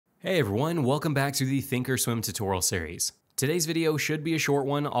Hey everyone, welcome back to the ThinkorSwim tutorial series. Today's video should be a short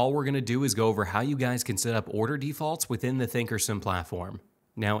one. All we're going to do is go over how you guys can set up order defaults within the ThinkorSwim platform.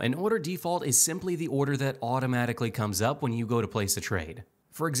 Now, an order default is simply the order that automatically comes up when you go to place a trade.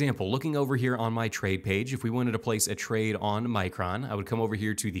 For example, looking over here on my trade page, if we wanted to place a trade on Micron, I would come over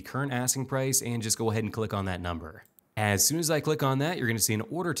here to the current asking price and just go ahead and click on that number. As soon as I click on that, you're going to see an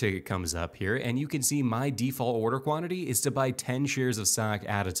order ticket comes up here, and you can see my default order quantity is to buy 10 shares of stock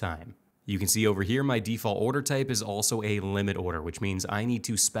at a time. You can see over here my default order type is also a limit order, which means I need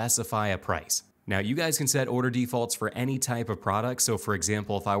to specify a price. Now, you guys can set order defaults for any type of product. So for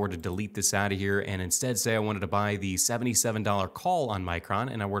example, if I were to delete this out of here and instead say I wanted to buy the $77 call on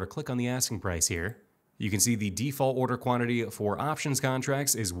Micron and I were to click on the asking price here, you can see the default order quantity for options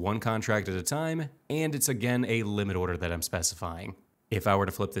contracts is one contract at a time, and it's again a limit order that I'm specifying. If I were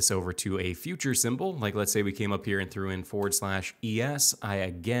to flip this over to a future symbol, like let's say we came up here and threw in /ES, I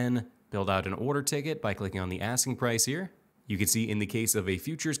again build out an order ticket by clicking on the asking price here. You can see in the case of a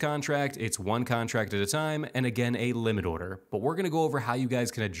futures contract, it's one contract at a time, and again a limit order, but we're gonna go over how you guys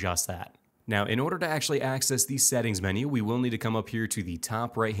can adjust that. Now, in order to actually access the settings menu, we will need to come up here to the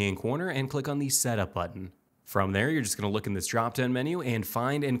top right-hand corner and click on the setup button. From there, you're just going to look in this drop-down menu and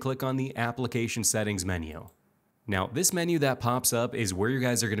find and click on the application settings menu. Now, this menu that pops up is where you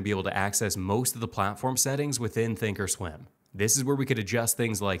guys are going to be able to access most of the platform settings within ThinkorSwim. This is where we could adjust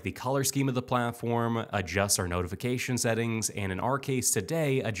things like the color scheme of the platform, adjust our notification settings, and in our case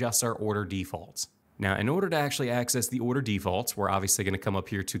today, adjust our order defaults. Now, in order to actually access the order defaults, we're obviously going to come up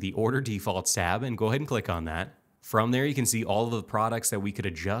here to the order defaults tab and go ahead and click on that. From there, you can see all of the products that we could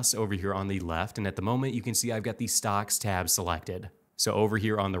adjust over here on the left. And at the moment, you can see I've got the stocks tab selected. So over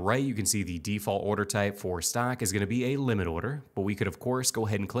here on the right, you can see the default order type for stock is going to be a limit order, but we could of course go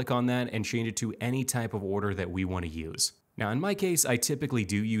ahead and click on that and change it to any type of order that we want to use. Now, in my case, I typically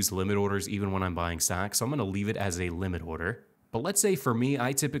do use limit orders even when I'm buying stock, so I'm going to leave it as a limit order. But let's say for me,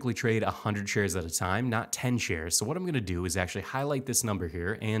 I typically trade 100 shares at a time, not 10 shares. So what I'm going to do is actually highlight this number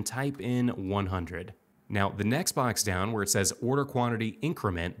here and type in 100. Now, the next box down where it says order quantity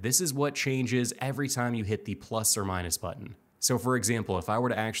increment, this is what changes every time you hit the plus or minus button. So for example, if I were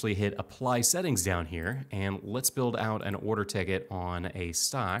to actually hit apply settings down here, and let's build out an order ticket on a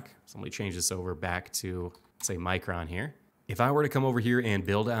stock. So let me change this over back to, say, Micron here. If I were to come over here and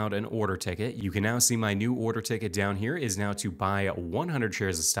build out an order ticket, you can now see my new order ticket down here is now to buy 100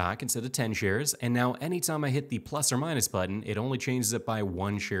 shares of stock instead of 10 shares. And now anytime I hit the plus or minus button, it only changes it by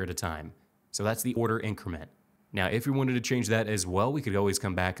one share at a time. So that's the order increment. Now, if we wanted to change that as well, we could always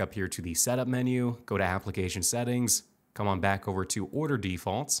come back up here to the setup menu, go to application settings, come on back over to order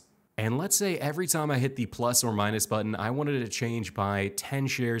defaults. And let's say every time I hit the plus or minus button, I wanted it to change by 10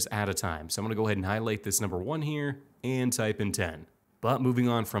 shares at a time. So I'm going to go ahead and highlight this number 1 here and type in 10. But moving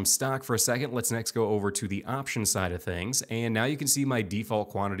on from stock for a second, let's next go over to the option side of things. And now you can see my default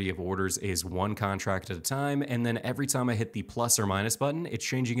quantity of orders is one contract at a time. And then every time I hit the plus or minus button, it's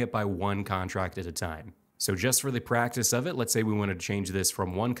changing it by one contract at a time. So just for the practice of it, let's say we wanted to change this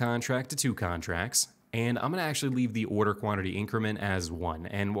from one contract to 2 contracts. And I'm going to actually leave the order quantity increment as 1.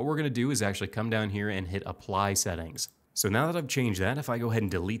 And what we're going to do is actually come down here and hit apply settings. So now that I've changed that, if I go ahead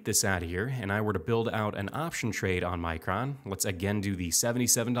and delete this out of here and I were to build out an option trade on Micron, let's again do the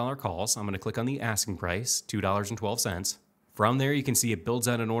 $77 calls. I'm going to click on the asking price, $2.12. From there, you can see it builds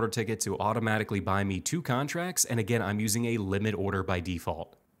out an order ticket to automatically buy me 2 contracts. And again, I'm using a limit order by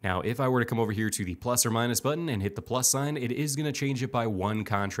default. Now, if I were to come over here to the plus or minus button and hit the plus sign, it is going to change it by one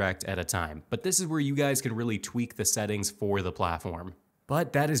contract at a time. But this is where you guys can really tweak the settings for the platform.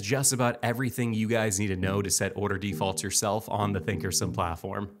 But that is just about everything you guys need to know to set order defaults yourself on the ThinkorSwim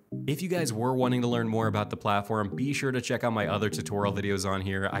platform. If you guys were wanting to learn more about the platform, be sure to check out my other tutorial videos on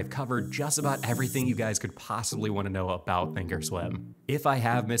here. I've covered just about everything you guys could possibly want to know about ThinkorSwim. If I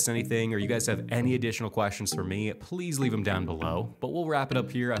have missed anything or you guys have any additional questions for me, please leave them down below. But we'll wrap it up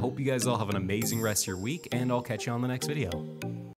here. I hope you guys all have an amazing rest of your week, and I'll catch you on the next video.